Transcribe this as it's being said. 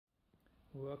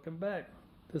Welcome back.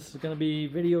 This is going to be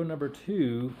video number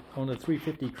 2 on the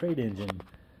 350 crate engine.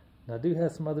 Now, I do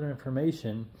have some other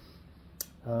information.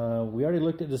 We already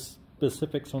looked at the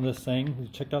specifics on this thing. We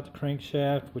checked out the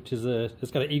crankshaft, which is it's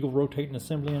got an eagle rotating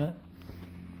assembly in it,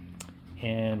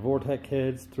 and Vortec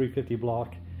heads, 350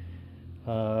 block.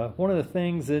 One of the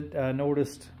things that I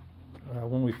noticed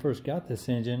when we first got this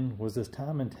engine was this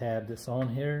timing tab that's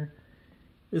on here.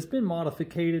 It's been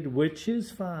modified, which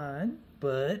is fine,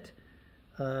 but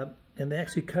and they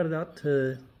actually cut it out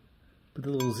to put the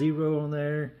little 0 on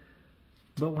there.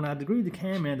 But when I degreed the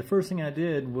cam in, the first thing I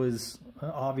did was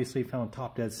obviously found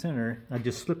top dead center. I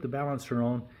just slipped the balancer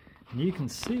on, and you can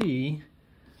see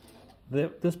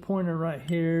that this pointer right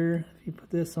here, if you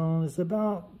put this on, is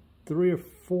about 3 or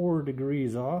 4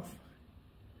 degrees off,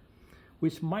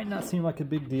 which might not seem like a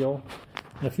big deal.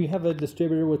 And if you have a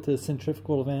distributor with the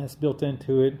centrifugal advance built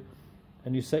into it,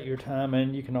 and you set your time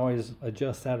in, you can always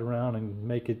adjust that around and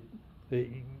make it,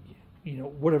 you know,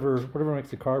 whatever makes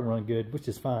the car run good, which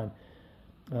is fine.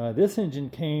 This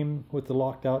engine came with the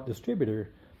locked out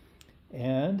distributor,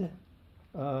 and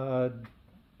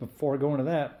before I go into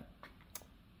that,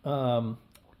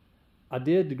 I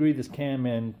did degree this cam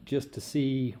in just to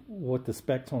see what the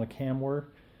specs on the cam were,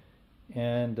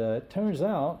 and it turns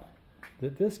out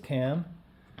that this cam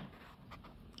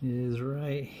is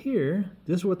right here.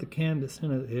 This is what the cam that's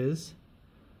in it is,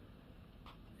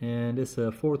 and it's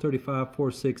a 435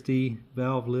 460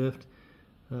 valve lift,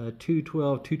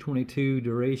 212 222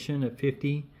 duration at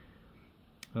 50,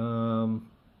 and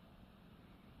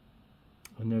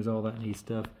there's all that neat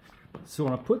stuff. So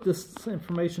when I put this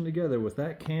information together with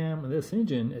that cam and this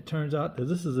engine, it turns out that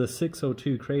this is a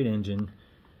 602 crate engine.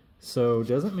 So it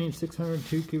doesn't mean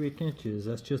 602 cubic inches,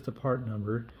 that's just a part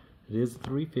number. It is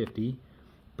 350.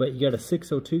 But you got a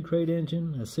 602 crate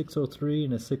engine, a 603,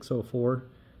 and a 604.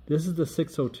 This is the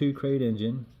 602 crate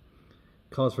engine.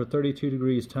 Calls for 32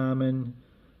 degrees timing.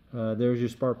 There's your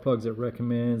spark plugs it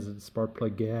recommends, the spark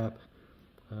plug gap,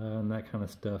 and that kind of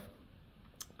stuff.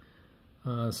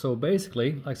 So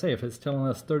basically, like I say, if it's telling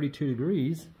us 32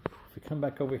 degrees, if we come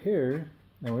back over here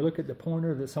and we look at the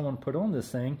pointer that someone put on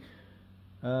this thing,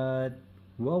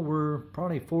 well, we're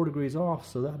probably 4 degrees off,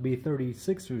 so that'd be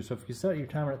 36 degrees. So if you set your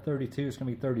timer at 32, it's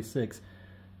going to be 36.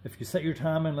 If you set your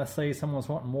timing, let's say someone's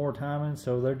wanting more timing,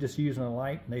 so they're just using a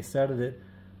light, and they set it at,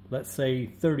 let's say,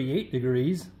 38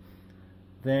 degrees,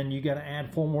 then you got to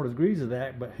add 4 more degrees of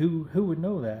that. But who would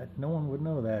know that? No one would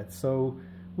know that. So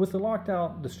with the locked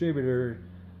out distributor,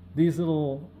 these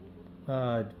little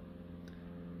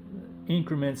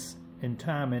increments in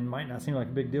timing might not seem like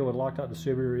a big deal, but a locked out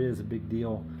distributor is a big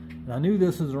deal. And I knew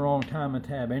this was the wrong timing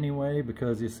tab anyway,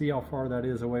 because you see how far that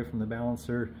is away from the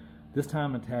balancer. This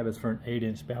timing tab is for an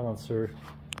 8-inch balancer.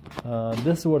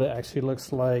 This is what it actually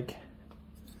looks like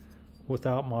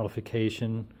without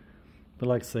modification. But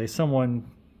like I say, someone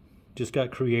just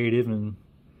got creative, and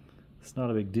it's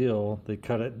not a big deal. They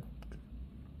cut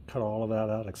all of that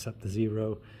out except the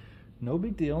 0. No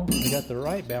big deal. We got the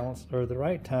right balance, or the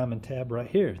right timing tab right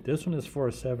here. This one is for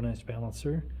a 7-inch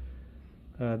balancer.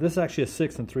 This is actually a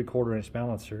 6 3/4 inch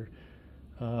balancer,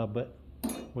 but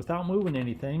without moving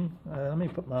anything, let me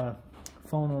put my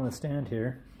phone on the stand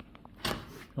here, and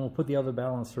we'll put the other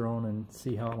balancer on and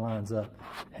see how it lines up.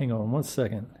 Hang on one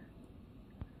second.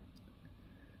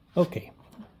 Okay,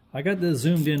 I got this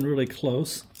zoomed in really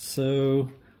close, so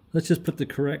let's just put the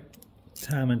correct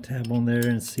timing tab on there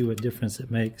and see what difference it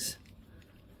makes.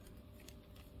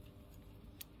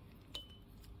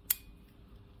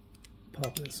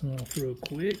 Pop this off real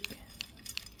quick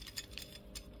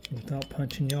without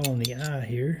punching y'all in the eye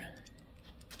here.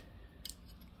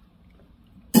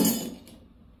 I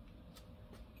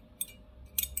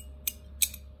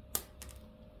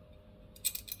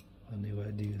knew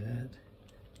I'd do that.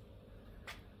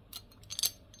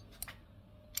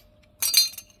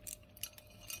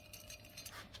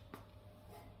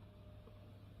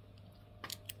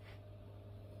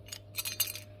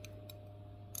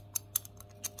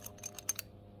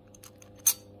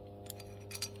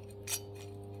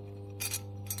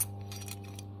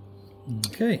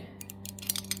 Okay.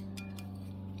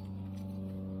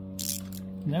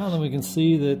 Now then we can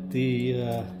see that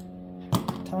the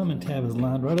timing tab is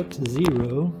lined right up to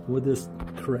 0 with this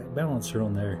correct balancer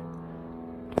on there.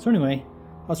 So anyway,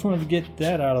 I just wanted to get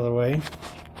that out of the way.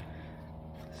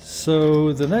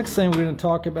 So the next thing we're going to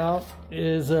talk about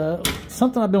is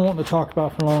something I've been wanting to talk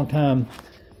about for a long time.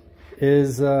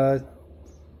 Is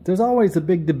there's always a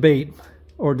big debate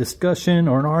or discussion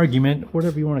or an argument,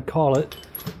 whatever you want to call it,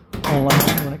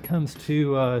 online when it comes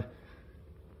to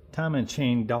timing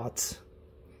chain dots.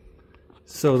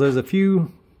 So there's a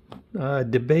few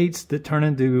debates that turn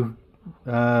into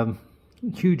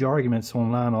huge arguments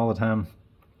online all the time.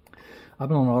 I've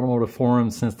been on automotive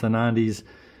forums since the 90s,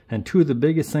 and two of the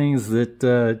biggest things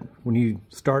that when you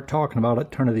start talking about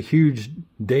it turn into huge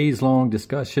days-long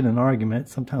discussion and argument,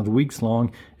 sometimes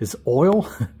weeks-long, is oil.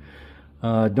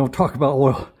 Don't talk about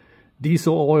oil.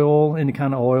 Diesel oil, any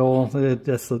kind of oil,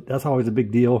 that's always a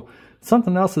big deal.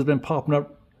 Something else has been popping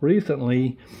up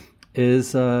recently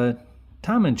is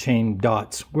timing chain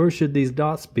dots. Where should these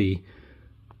dots be?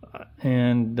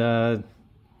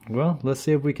 Well, let's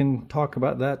see if we can talk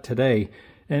about that today.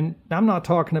 And I'm not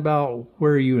talking about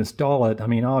where you install it. I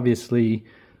mean, obviously,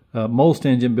 most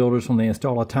engine builders, when they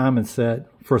install a timing set,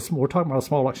 we're talking about a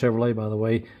small block Chevrolet, by the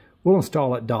way, we'll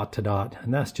install it dot to dot,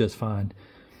 and that's just fine.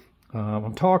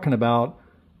 I'm talking about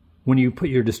when you put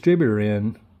your distributor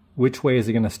in, which way is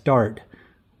it going to start?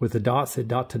 With the dots at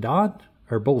dot to dot,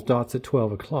 or both dots at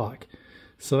 12 o'clock?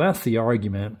 So that's the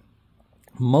argument.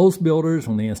 Most builders,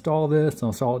 when they install this,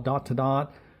 they'll install it dot to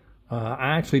dot.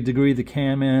 I actually degree the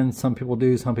cam in. Some people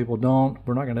do, some people don't.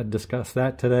 We're not going to discuss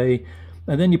that today.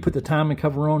 And then you put the timing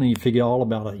cover on and you forget all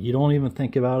about it. You don't even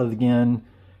think about it again.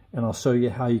 And I'll show you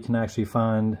how you can actually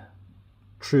find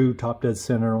true top dead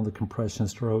center on the compression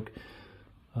stroke.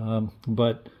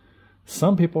 But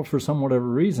some people, for some whatever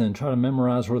reason, try to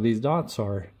memorize where these dots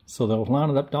are. So they'll line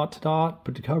it up dot to dot,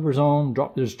 put the covers on,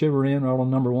 drop the distributor in right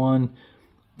on number one.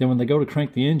 Then when they go to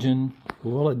crank the engine,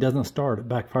 well, it doesn't start. It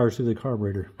backfires through the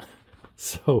carburetor.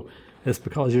 So it's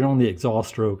because you're on the exhaust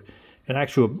stroke. And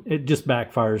actually, it just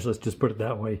backfires, let's just put it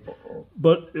that way.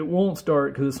 But it won't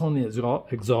start because it's on the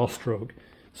exhaust stroke.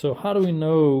 So how do we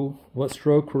know what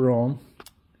stroke we're on?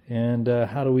 And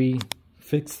how do we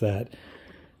fix that?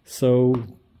 So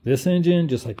this engine,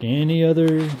 just like any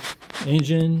other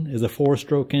engine, is a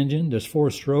 4-stroke engine. There's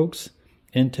 4 strokes: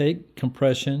 intake,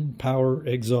 compression, power,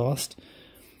 exhaust.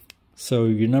 So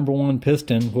your number 1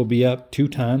 piston will be up 2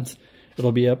 times.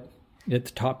 It'll be up at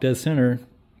the top dead center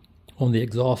on the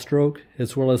exhaust stroke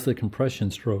as well as the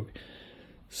compression stroke.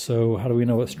 So how do we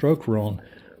know what stroke we're on?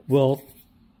 Well,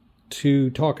 to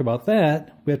talk about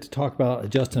that, we have to talk about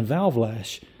adjusting valve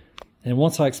lash. And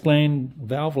once I explain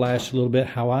valve lash a little bit,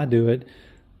 how I do it,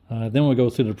 then we'll go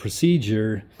through the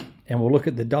procedure and we'll look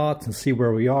at the dots and see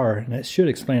where we are. And it should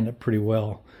explain it pretty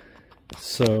well.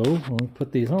 So when we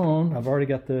put these on, I've already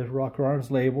got the rocker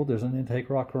arms labeled. There's an intake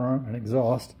rocker arm and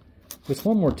exhaust. Just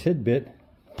one more tidbit.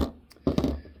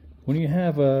 When you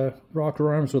have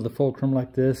rocker arms with a fulcrum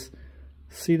like this,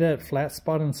 see that flat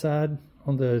spot inside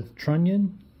on the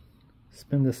trunnion?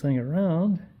 Spin this thing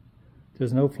around.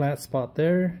 There's no flat spot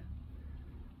there.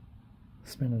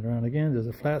 Spin it around again. There's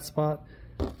a flat spot.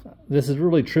 This is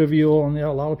really trivial, and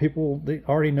a lot of people, they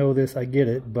already know this. I get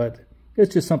it, but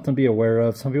it's just something to be aware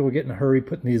of. Some people get in a hurry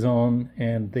putting these on,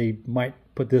 and they might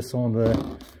put this on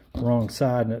the wrong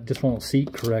side, and it just won't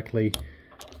seat correctly.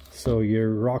 So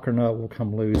your rocker nut will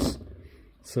come loose.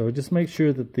 So just make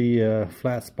sure that the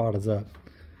flat spot is up.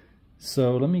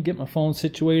 So let me get my phone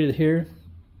situated here,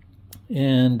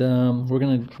 and we're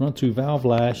going to run through valve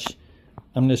lash.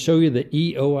 I'm going to show you the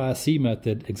EOIC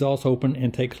method, exhaust open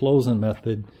intake closing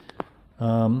method.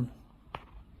 And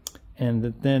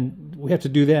then we have to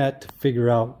do that to figure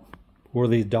out where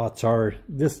these dots are.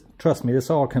 This, trust me, this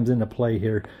all comes into play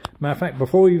here. Matter of fact,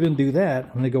 before we even do that,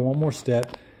 I'm going to go one more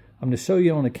step. I'm going to show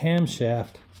you on the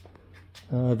camshaft,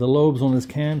 the lobes on this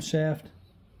camshaft,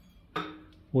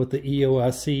 what the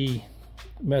EOIC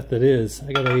method is.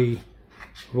 I got a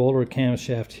roller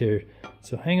camshaft here.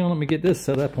 So hang on, let me get this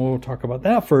set up and we'll talk about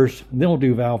that first, and then we'll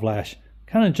do valve lash.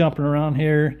 Kind of jumping around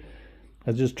here. I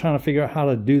was just trying to figure out how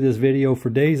to do this video for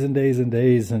days and days and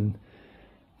days, and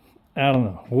I don't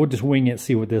know. We'll just wing it,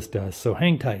 see what this does. So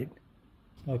hang tight.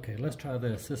 Okay, let's try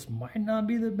this. This might not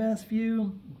be the best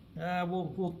view.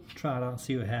 We'll try it out and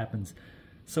see what happens.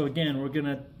 So again, we're going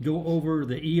to go over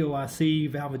the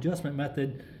EOIC valve adjustment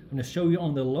method. I'm going to show you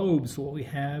on the lobes what we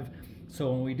have.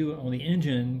 So when we do it on the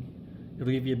engine,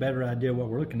 it'll give you a better idea what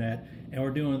we're looking at. And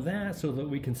we're doing that so that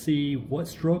we can see what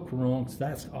stroke we're on, because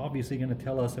that's obviously going to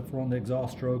tell us if we're on the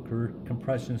exhaust stroke or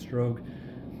compression stroke.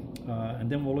 And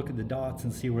then we'll look at the dots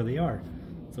and see where they are.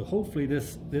 So hopefully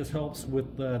this helps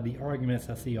with the arguments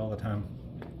I see all the time.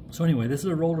 So anyway, this is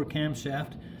a roller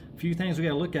camshaft. A few things we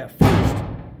got to look at first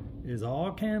is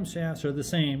all camshafts are the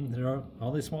same. There are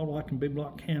all these small block and big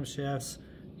block camshafts.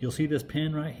 You'll see this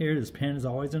pin right here. This pin is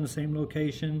always in the same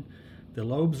location. The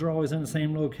lobes are always in the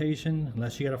same location,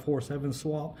 unless you got a 4/7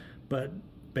 swap, but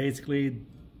basically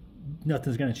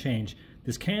nothing's going to change.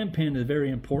 This cam pin is very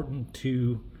important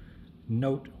to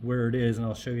note where it is, and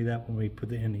I'll show you that when we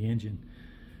put it in the engine.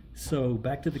 So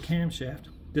back to the camshaft.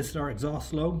 This is our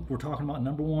exhaust lobe. We're talking about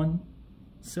number 1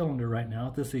 cylinder right now.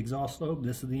 This is the exhaust lobe.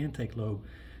 This is the intake lobe.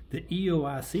 The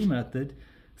EOIC method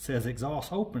says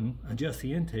exhaust open, adjust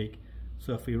the intake.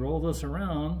 So if we roll this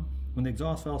around, when the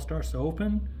exhaust valve starts to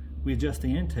open, we adjust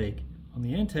the intake. On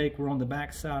the intake, we're on the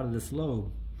back side of this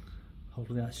lobe.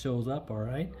 Hopefully that shows up all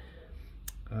right.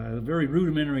 Very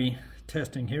rudimentary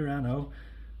testing here, I know.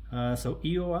 So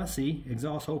EOIC,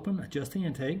 exhaust open, adjust the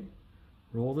intake.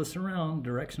 Roll this around,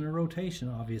 direction of rotation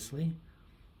obviously.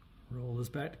 Roll this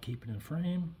back to keep it in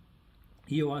frame.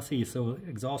 EOIC, so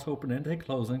exhaust open, intake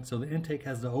closing. So the intake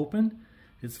has to open,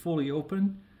 it's fully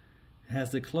open. It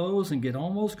has to close and get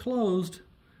almost closed.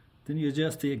 Then you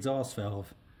adjust the exhaust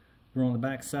valve. We're on the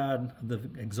back side of the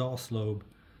exhaust lobe.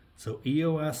 So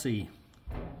EOIC,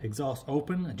 exhaust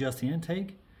open, adjust the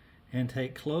intake.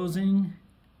 Intake closing,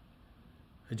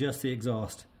 adjust the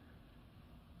exhaust.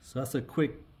 So that's a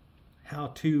quick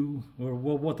how-to, or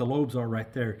what the lobes are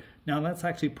right there. Now let's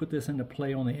actually put this into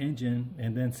play on the engine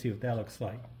and then see what that looks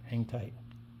like. Hang tight.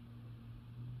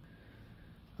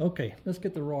 Okay, let's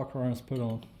get the rocker harness put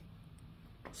on.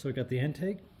 So we got the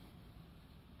intake.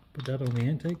 Put that on the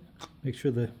intake. Make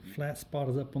sure the flat spot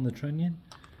is up on the trunnion.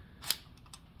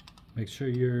 Make sure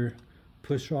your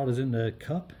push rod is in the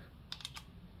cup.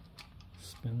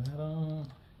 Spin that on.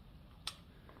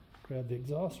 Grab the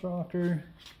exhaust rocker.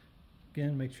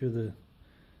 Again, make sure the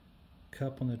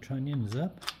cup on the trunnion is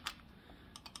up.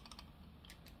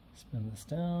 Spin this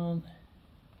down.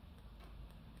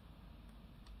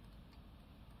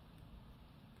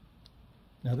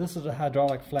 Now this is a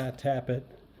hydraulic flat tappet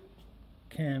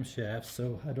camshaft,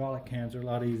 so hydraulic cams are a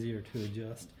lot easier to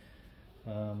adjust.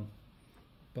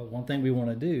 But one thing we want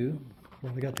to do,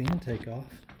 when we got the intake off,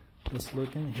 let's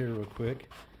look in here real quick.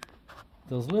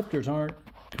 Those lifters aren't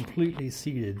completely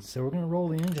seated, so we're going to roll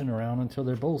the engine around until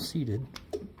they're both seated.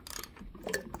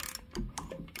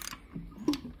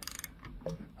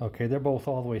 Okay, they're both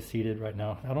all the way seated right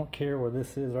now. I don't care where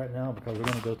this is right now because we're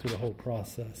going to go through the whole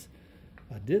process.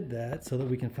 I did that so that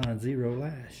we can find zero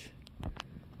lash.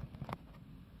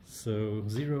 So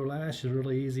zero lash is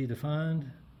really easy to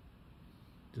find.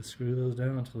 Just screw those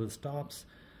down until it stops.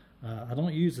 I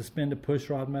don't use the spin to push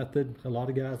rod method. A lot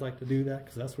of guys like to do that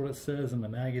because that's what it says in the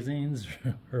magazines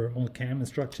or on the cam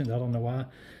instructions. I don't know why.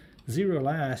 Zero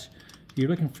lash, you're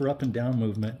looking for up and down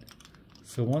movement.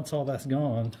 So once all that's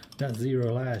gone, that's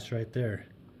zero lash right there.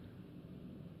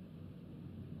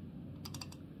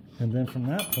 And then from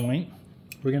that point,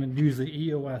 we're going to use the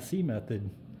EOIC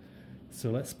method. So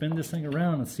let's spin this thing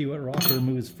around and see what rocker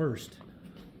moves first.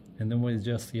 And then we'll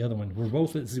adjust the other one. We're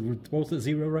both at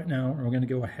zero right now, and we're going to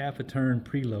go a half a turn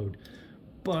preload.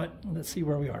 But let's see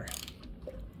where we are.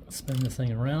 Spin this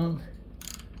thing around.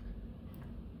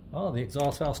 Oh, the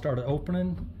exhaust valve started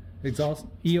opening. Exhaust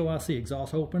EOIC,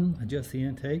 exhaust open, adjust the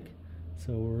intake.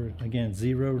 So we're again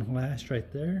zero lash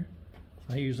right there.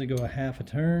 I usually go a half a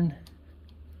turn.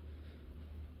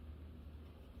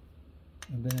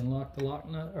 And then lock the lock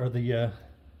nut or the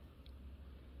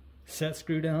set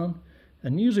screw down.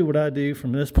 And usually what I do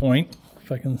from this point,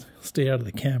 if I can stay out of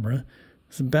the camera,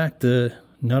 is back the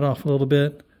nut off a little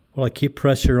bit while I keep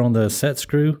pressure on the set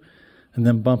screw and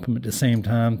then bump them at the same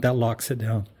time. That locks it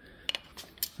down.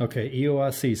 Okay,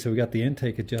 EOIC, so we got the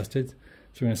intake adjusted.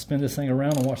 So we're going to spin this thing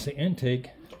around and watch the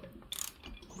intake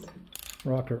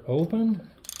rocker open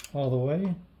all the way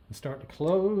and start to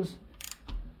close.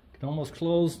 Can almost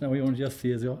close. Now we want to adjust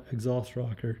the exhaust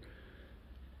rocker.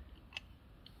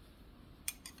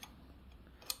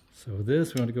 So with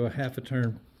this, we're going to go a half a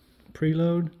turn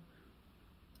preload.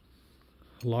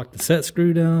 Lock the set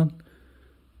screw down.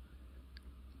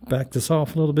 Back this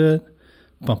off a little bit.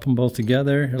 Bump them both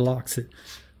together. It locks it.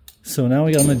 So now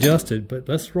we got them adjusted, but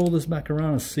let's roll this back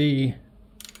around and see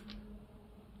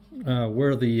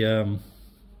where the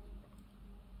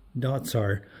dots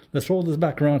are. Let's roll this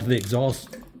back around to the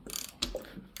exhaust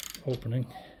opening.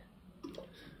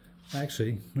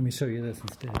 Actually, let me show you this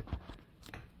instead.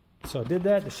 So I did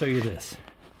that to show you this.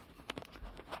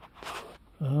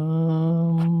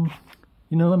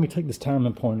 You know, let me take this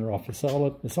timing pointer off. It's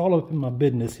all up in my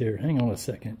business here. Hang on a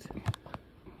second.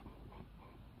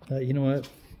 You know what?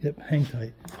 Yep, hang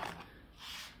tight.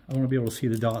 I want to be able to see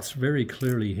the dots very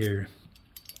clearly here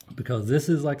because this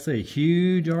is, like I say, a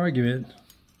huge argument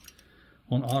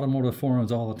on automotive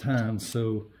forums all the time.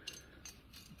 So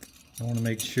I want to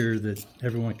make sure that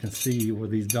everyone can see where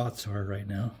these dots are right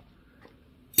now.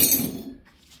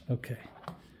 Okay.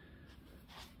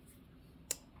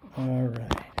 All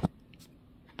right.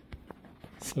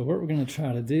 So what we're going to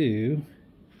try to do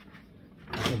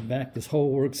is back this whole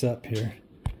works up here.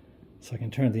 So I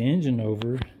can turn the engine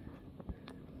over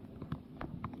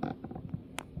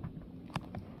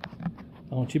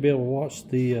want you to be able to watch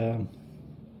the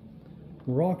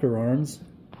rocker arms.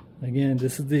 Again,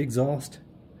 this is the exhaust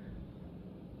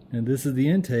and this is the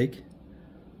intake.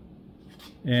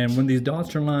 And when these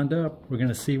dots are lined up, we're going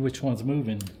to see which one's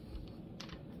moving.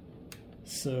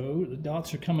 So the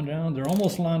dots are coming down. They're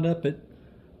almost lined up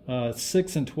at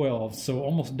 6 and 12, so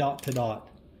almost dot to dot.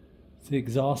 It's the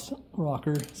exhaust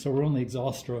rocker, so we're on the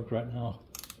exhaust stroke right now.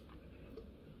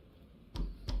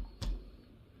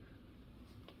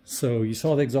 So you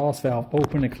saw the exhaust valve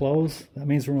open and close. That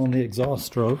means we're on the exhaust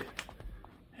stroke.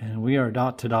 And we are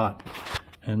dot to dot.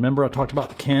 And remember I talked about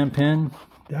the cam pin?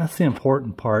 That's the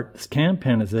important part. This cam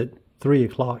pin is at 3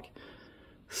 o'clock.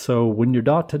 So when you're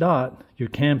dot to dot, your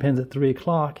cam pin's at 3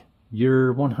 o'clock,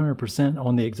 you're 100%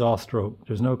 on the exhaust stroke.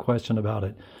 There's no question about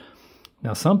it.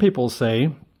 Now some people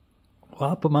say,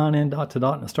 well, I put mine in dot to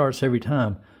dot and it starts every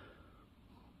time.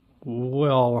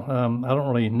 Well, I don't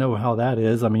really know how that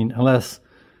is. I mean, unless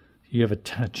you have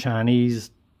a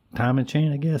Chinese timing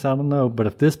chain, I guess. I don't know. But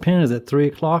if this pin is at 3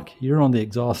 o'clock, you're on the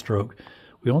exhaust stroke.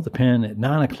 We want the pin at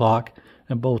 9 o'clock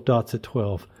and both dots at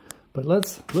 12. But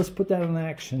let's put that in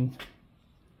action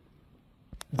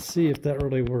and see if that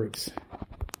really works.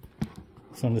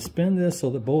 So I'm going to spin this so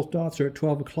that both dots are at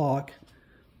 12 o'clock.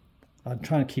 I'm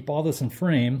trying to keep all this in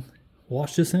frame.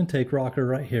 Watch this intake rocker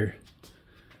right here.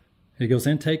 It goes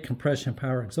intake, compression,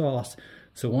 power, exhaust.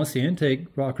 So once the intake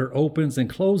rocker opens and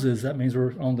closes, that means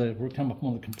we're coming up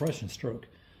on the compression stroke.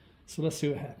 So let's see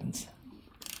what happens.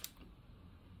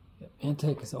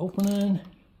 Intake is opening,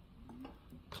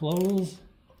 close,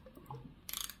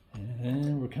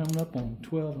 and we're coming up on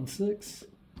 12 and 6.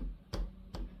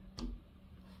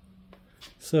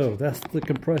 So that's the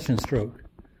compression stroke.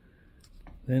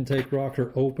 The intake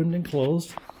rocker opened and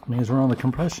closed. Means we're on the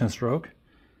compression stroke.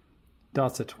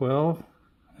 Dots at 12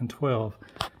 and 12.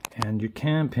 And your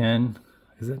cam pin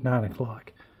is at 9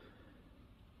 o'clock.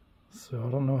 So I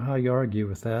don't know how you argue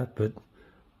with that, but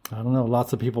I don't know.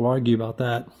 Lots of people argue about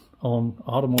that on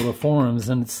automotive forums,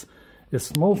 and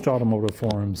it's most automotive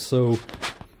forums. So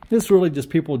it's really just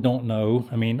people don't know.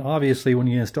 I mean, obviously when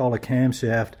you install a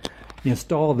camshaft, you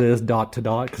install this dot to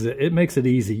dot because it makes it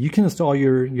easy. You can install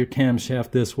your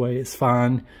camshaft this way, it's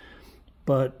fine.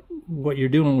 But what you're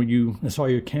doing when you install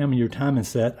your cam and your timing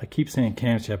set, I keep saying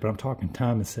camshaft, but I'm talking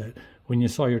timing set. When you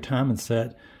install your timing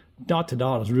set, dot to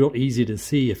dot is real easy to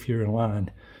see if you're in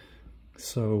line.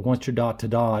 So once you're dot to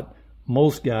dot,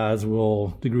 most guys will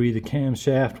degree the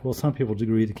camshaft. Well, some people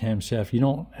degree the camshaft. You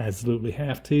don't absolutely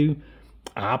have to.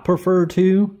 I prefer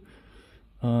to.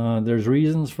 There's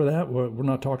reasons for that. We're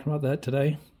not talking about that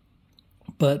today.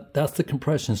 But that's the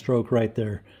compression stroke right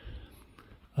there.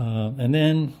 And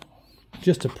then,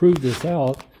 just to prove this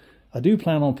out, I do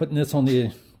plan on putting this on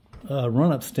the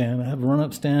run-up stand. I have a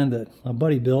run-up stand that my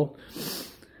buddy built.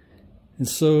 And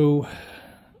so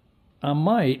I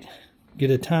might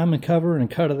get a timing cover and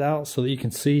cut it out so that you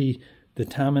can see the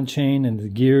timing chain and the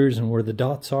gears and where the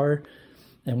dots are.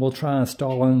 And we'll try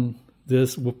installing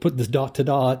this. We'll put this dot to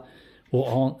dot.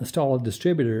 We'll install a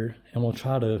distributor and we'll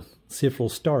try to see if it'll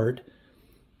start.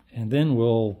 And then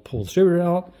we'll pull the distributor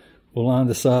out. We'll line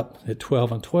this up at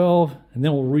 12 and 12, and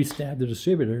then we'll restab the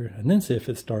distributor and then see if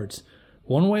it starts.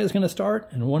 One way it's going to start,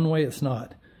 and one way it's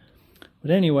not.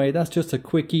 But anyway, that's just a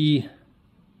quickie,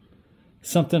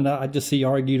 something that I just see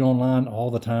argued online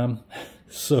all the time.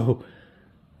 So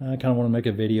I kind of want to make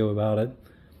a video about it.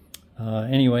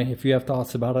 Anyway, if you have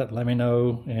thoughts about it, let me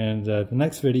know. And the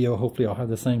next video, hopefully I'll have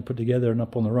this thing put together and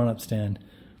up on the run-up stand.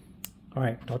 All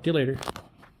right, talk to you later.